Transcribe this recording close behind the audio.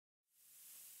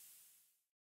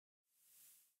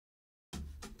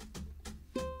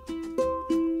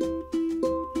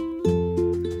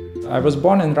I was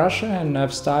born in Russia and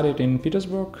I've studied in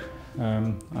Petersburg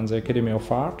on the Academy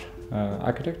of Art,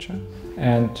 Architecture.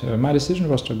 And my decision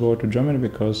was to go to Germany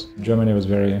because Germany was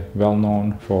very well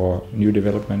known for new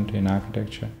development in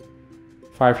architecture.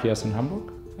 5 years in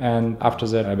Hamburg, and after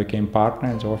that I became partner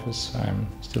in the office. I'm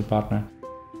still partner.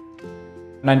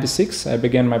 In '96 I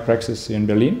began my practice in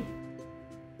Berlin.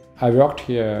 I worked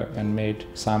here and made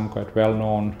some quite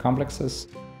well-known complexes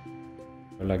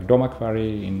like Doma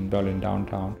Quarry in Berlin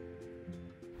downtown,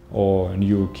 or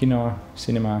new Kino,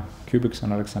 Cinema, Cubics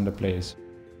on Alexander Place,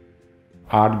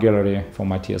 art gallery for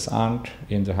Matthias Arndt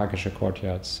in the Hackische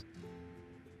Courtyards.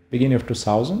 Beginning of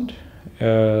 2000,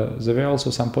 there were also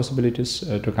some possibilities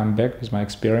to come back with my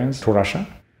experience to Russia.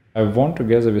 I won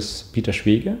together with Peter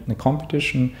Schwege a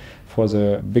competition for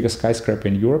the biggest skyscraper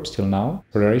in Europe still now,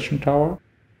 Federation Tower.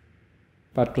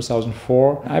 But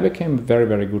 2004, I became very,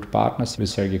 very good partners with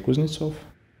Sergei Kuznetsov.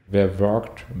 We have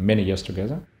worked many years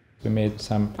together. We made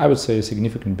some, I would say,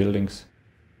 significant buildings.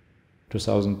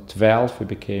 2012, we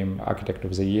became Architect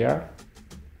of the Year.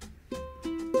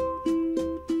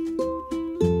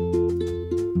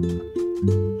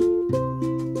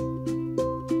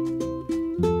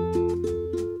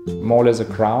 More or less the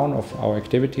crown of our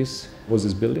activities was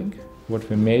this building, what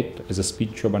we made as a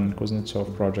speed Tchoban and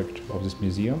Kuznetsov project of this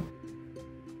museum,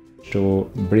 to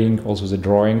bring also the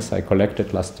drawings I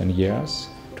collected last 10 years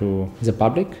to the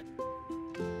public.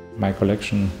 My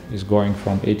collection is going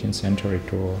from 18th century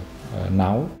to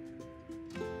now,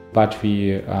 but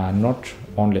we are not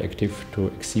only active to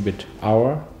exhibit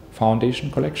our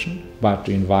foundation collection, but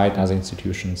to invite other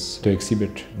institutions to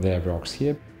exhibit their works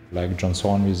here, like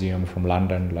Johnson Museum from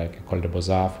London, like École des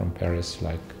Beaux-Arts from Paris,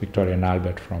 like Victoria and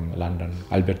Albert from London,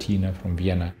 Albertina from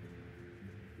Vienna.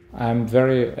 I'm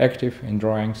very active in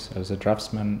drawings as a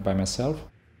draftsman by myself.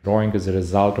 Drawing is a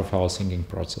result of our thinking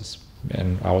process.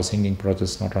 And our thinking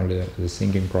process, not only the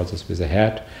thinking process with the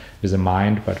head, with the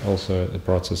mind, but also a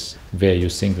process where you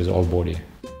think with all body.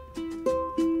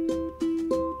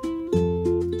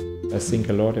 I think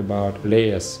a lot about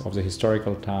layers of the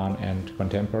historical town and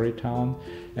contemporary town,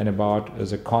 and about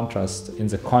the contrast in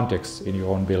the context in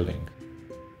your own building.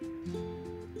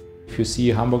 If you see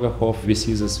Hamburger Hof, we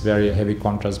see this very heavy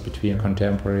contrast between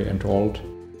contemporary and old.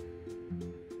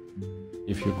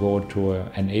 If you go to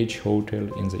an H hotel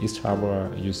in the East Harbor,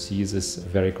 you see this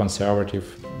very conservative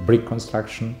brick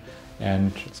construction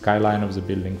and skyline of the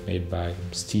building made by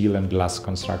steel and glass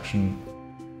construction.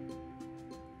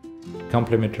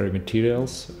 Complementary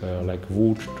materials like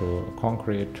wood to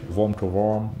concrete, warm to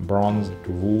warm, bronze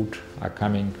to wood are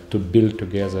coming to build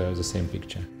together the same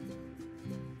picture.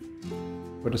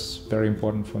 What is very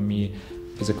important for me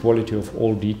is the quality of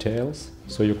all details.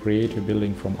 So you create a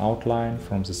building from outline,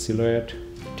 from the silhouette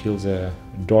till the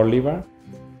door lever.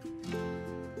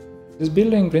 This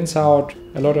building brings out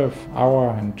a lot of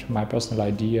our and my personal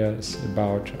ideas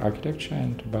about architecture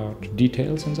and about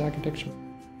details in the architecture.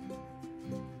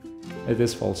 It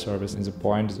is full service in the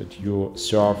point that you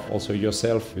serve also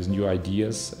yourself with new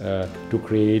ideas to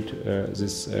create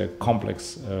this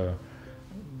complex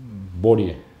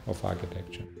body of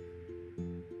architecture.